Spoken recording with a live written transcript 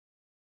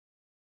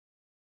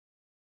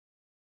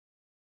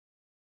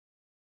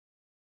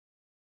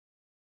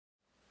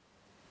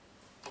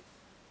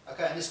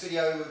Okay, in this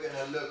video we're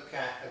going to look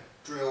at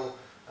a drill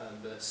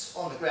that's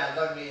on the ground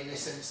only in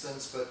this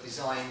instance, but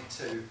designed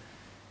to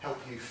help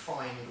you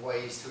find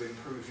ways to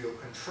improve your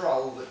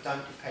control that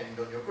don't depend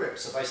on your grip.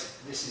 So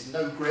basically this is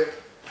no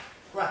grip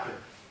grappling.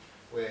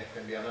 We're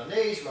going to be on our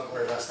knees, we won't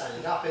worry about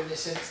standing up in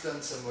this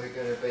instance, and we're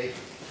going to be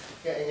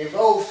getting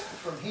involved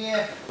from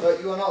here,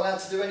 but you are not allowed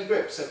to do any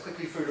grip. So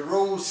quickly through the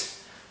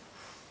rules: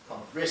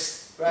 can't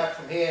wrist grab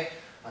from here,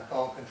 I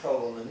can't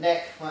control on the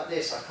neck like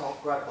this, I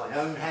can't grab my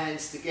own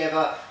hands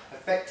together,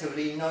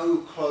 effectively no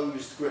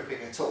closed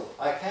gripping at all.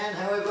 I can,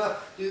 however,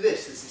 do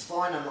this. This is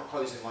fine, I'm not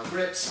closing my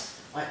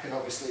grips. I can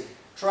obviously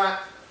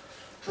trap,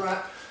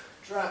 trap,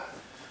 trap,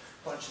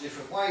 a bunch of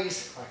different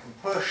ways. I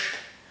can push,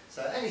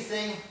 so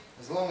anything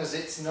as long as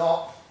it's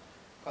not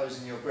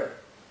closing your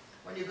grip.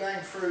 When you're going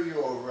through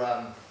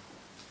your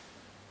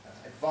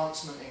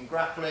advancement in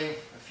grappling,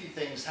 a few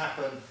things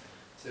happen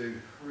to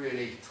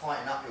really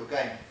tighten up your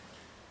game.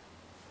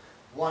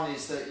 One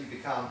is that you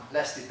become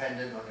less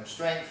dependent on your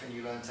strength and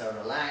you learn to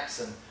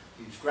relax and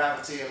use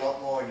gravity a lot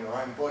more in your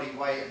own body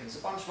weight, and there's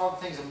a bunch of other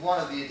things, and one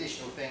of the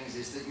additional things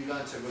is that you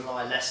learn to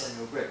rely less on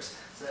your grips.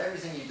 So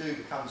everything you do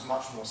becomes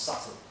much more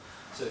subtle.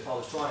 So if I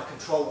was trying to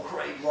control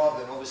Craig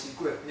rather than obviously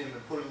gripping him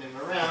and pulling him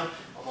around,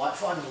 I might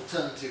find an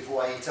alternative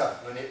way to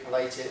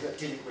manipulate it that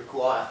didn't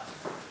require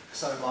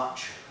so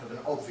much of an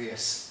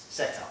obvious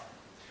setup.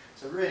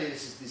 So really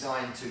this is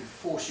designed to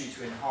force you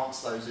to enhance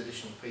those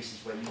additional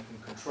pieces where you can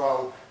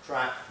control,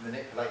 trap,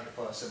 manipulate the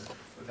person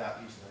without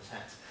using those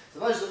hands. So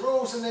those are the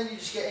rules, and then you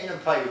just get in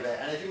and play with it.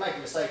 And if you make a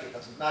mistake, it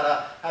doesn't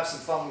matter. Have some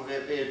fun with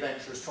it, be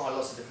adventurous, try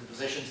lots of different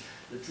positions.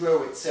 The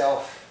drill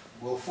itself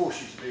will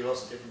force you to do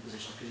lots of different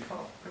positions because you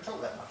can't control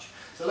that much.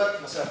 So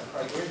look, myself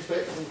and Craig are into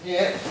it from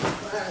here,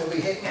 and we'll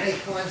be hitting any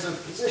kinds of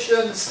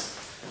positions.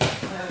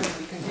 And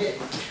we can hit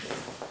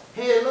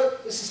here,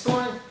 look, this is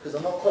fine, because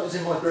I'm not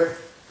closing my grip.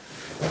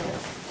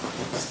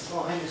 This is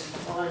fine, this is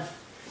fine.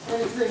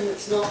 Anything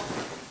that's not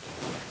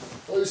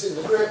closing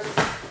the grip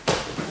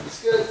is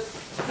good.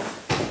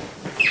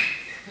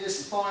 This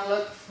is fine,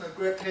 look, no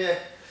grip here.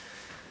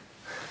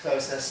 So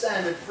it's a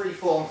standard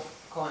free-form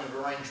kind of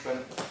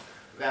arrangement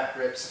without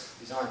grips,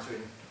 designed to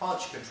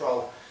enhance your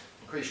control,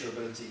 increase your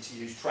ability to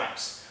use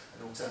traps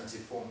and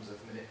alternative forms of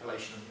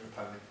manipulation on your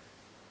opponent.